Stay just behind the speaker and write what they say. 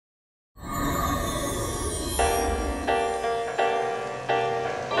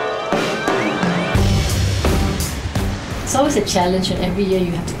It's always a challenge, and every year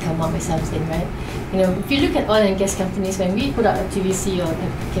you have to come up with something, right? You know, if you look at oil and gas companies, when we put out a TVC or a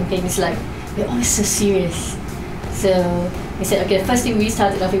campaign, it's like, we're always so serious. So we said, okay, the first thing we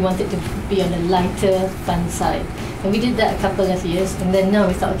started off, we wanted to be on the lighter, fun side. And we did that a couple of years, and then now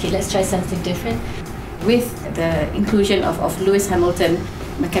we thought, okay, let's try something different. With the inclusion of Lewis Hamilton,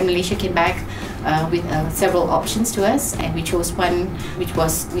 McCann Malaysia came back with several options to us, and we chose one which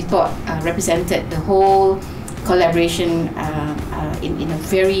we thought represented the whole collaboration in a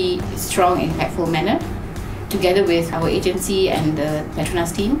very strong, impactful manner. Together with our agency and the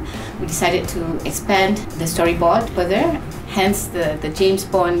Petronas team, we decided to expand the storyboard further, hence the James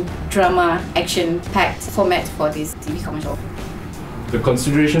Bond drama action-packed format for this TV commercial. The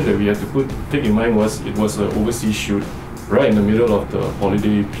consideration that we had to take in mind was it was an overseas shoot right in the middle of the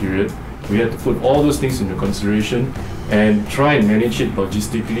holiday period. We had to put all those things into consideration and try and manage it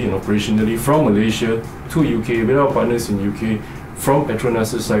logistically and operationally from Malaysia to UK with our partners in UK, from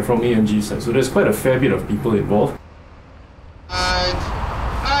Petronas' side, from AMG side. So there's quite a fair bit of people involved. And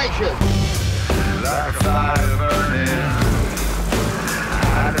action! Like a fire burning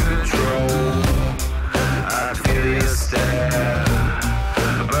out of control, I feel your stare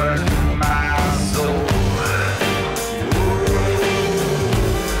burning my soul.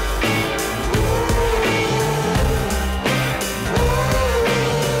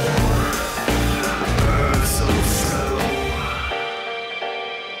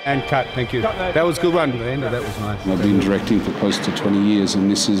 And cut, thank you. That was a good one. The end of that was nice. I've been directing for close to 20 years, and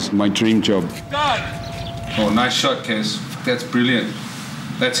this is my dream job. Oh, nice shot, Kes. That's brilliant.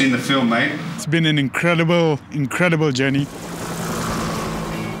 That's in the film, mate. It's been an incredible, incredible journey.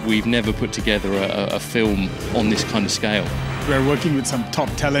 We've never put together a film on this kind of scale. We're working with some top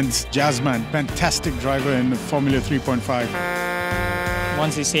talents. Jasmine, fantastic driver in the Formula 3.5.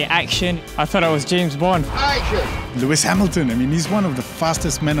 Once they say action, I thought I was James Bond. Action! Lewis Hamilton, I mean, he's one of the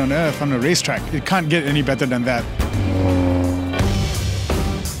fastest men on earth on a racetrack. It can't get any better than that.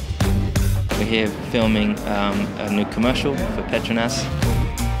 We're here filming a new commercial for Petronas.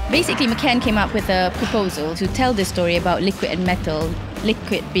 Basically, McCann came up with a proposal to tell the story about liquid and metal.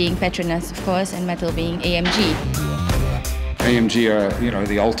 Liquid being Petronas, of course, and metal being AMG. AMG are, you know,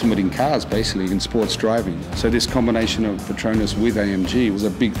 the ultimate in cars, basically, in sports driving. So this combination of Petronas with AMG was a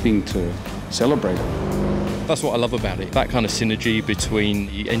big thing to celebrate. That's what I love about it, that kind of synergy between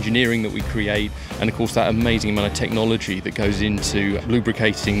the engineering that we create and, of course, that amazing amount of technology that goes into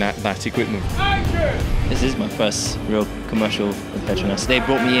lubricating that equipment. This is my first real commercial with Petronas. They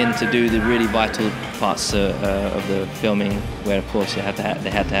brought me in to do the really vital parts of the filming, where, of course, they had to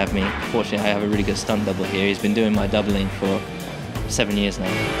have me. Fortunately, I have a really good stunt double here. He's been doing my doubling for 7 years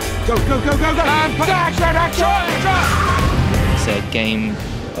now. Go, go, go, go, go! It's a game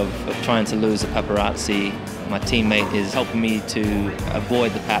of trying to lose the paparazzi. My teammate is helping me to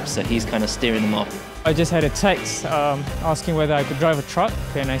avoid the paps, so he's kind of steering them off. I just had a text asking whether I could drive a truck,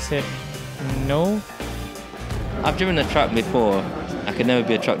 and I said no. I've driven a truck before. I could never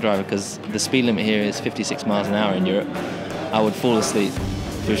be a truck driver because the speed limit here is 56 miles an hour in Europe. I would fall asleep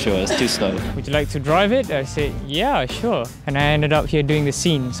for sure, it's too slow. Would you like to drive it? I said, yeah, sure. And I ended up here doing the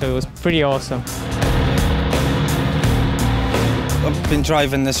scene, so it was pretty awesome. I've been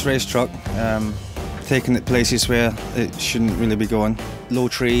driving this race truck, taking it places where it shouldn't really be going. Low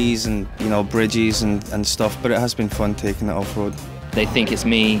trees and, you know, bridges and stuff, but it has been fun taking it off-road. They think it's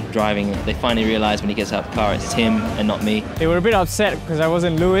me driving it. They finally realise when he gets out of the car it's him and not me. They were a bit upset because I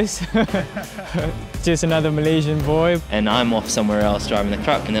wasn't Lewis, just another Malaysian boy. And I'm off somewhere else driving the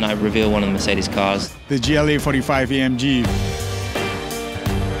truck, and then I reveal one of the Mercedes cars. The GLA 45 AMG.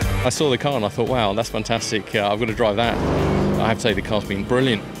 I saw the car and I thought, wow, that's fantastic. I've got to drive that. I have to say the car's been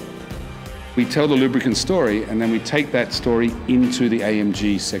brilliant. We tell the lubricant story, and then we take that story into the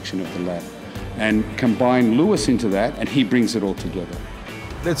AMG section of the lab and combine Lewis into that, and he brings it all together.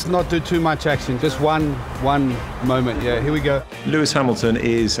 Let's not do too much action, just one moment. Yeah, here we go. Lewis Hamilton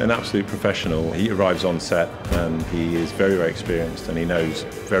is an absolute professional. He arrives on set and he is very, very experienced, and he knows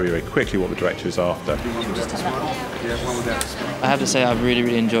very, very quickly what the director is after. I have to say I've really,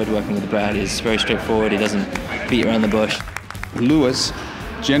 really enjoyed working with Brad. He's very straightforward, he doesn't beat around the bush. Lewis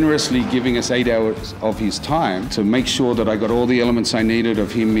generously giving us 8 hours of his time to make sure that I got all the elements I needed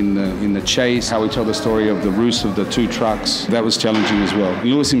of him in the chase, how we tell the story of the roost of the two trucks. That was challenging as well.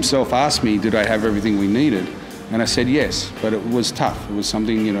 Lewis himself asked me, did I have everything we needed? And I said yes, but it was tough. It was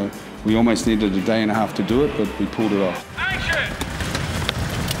something, you know, we almost needed a day and a half to do it, but we pulled it off.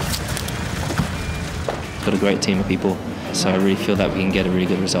 Got a great team of people, so I really feel that we can get a really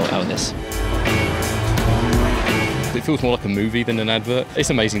good result out of this. It feels more like a movie than an advert. It's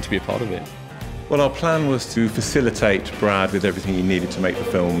amazing to be a part of it. Well, our plan was to facilitate Brad with everything he needed to make the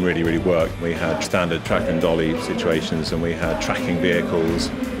film really, really work. We had standard track and dolly situations, and we had tracking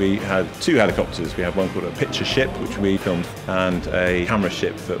vehicles. We had 2 helicopters. We had one called a picture ship, which we filmed, and a camera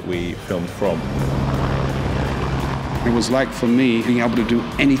ship that we filmed from. It was like, for me, being able to do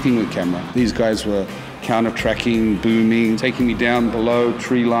anything with camera. These guys were counter-tracking, booming, taking me down below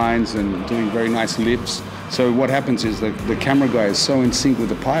tree lines and doing very nice lifts. So what happens is that the camera guy is so in sync with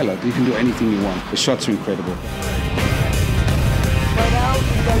the pilot, you can do anything you want. The shots are incredible.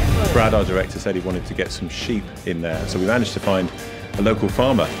 Brad, our director, said he wanted to get some sheep in there, so we managed to find a local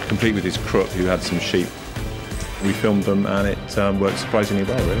farmer, complete with his crook, who had some sheep. We filmed them, and it worked surprisingly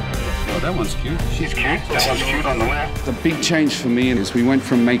well, really. Oh, that one's cute. She's cute. That one's cute on the left. The big change for me is we went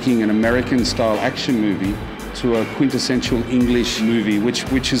from making an American-style action movie to a quintessential English movie,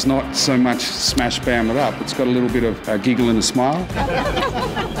 which is not so much smash bam it up. It's got a little bit of a giggle and a smile.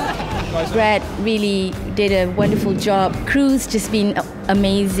 Brad really did a wonderful job. Crew's just been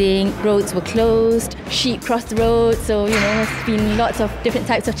amazing. Roads were closed, sheep crossed the road, so it's been lots of different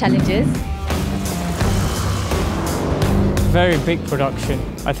types of challenges. Very big production.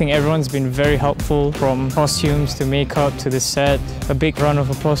 I think everyone's been very helpful, from costumes to makeup to the set. A big round of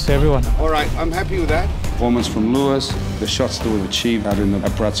applause to everyone. All right, I'm happy with that. Performance from Lewis, the shots that we've achieved out in the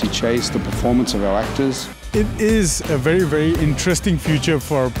paparazzi chase, the performance of our actors. It is a very, very interesting future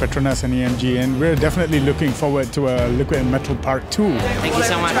for Petronas and AMG, and we're definitely looking forward to a Liquid and Metal Part 2. Thank you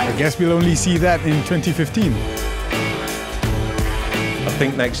so much. I guess we'll only see that in 2015. I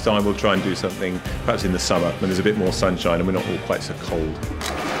think next time we'll try and do something perhaps in the summer when there's a bit more sunshine and we're not all quite so cold.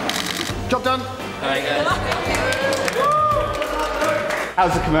 Job done. Alright, guys.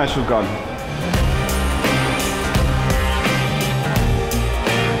 How's the commercial gone?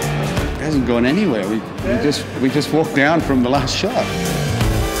 It hasn't gone anywhere. We just walked down from the last shot.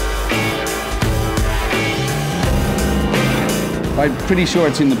 I'm pretty sure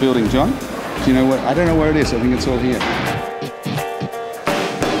it's in the building, John. Do you know what? I don't know where it is. I think it's all here.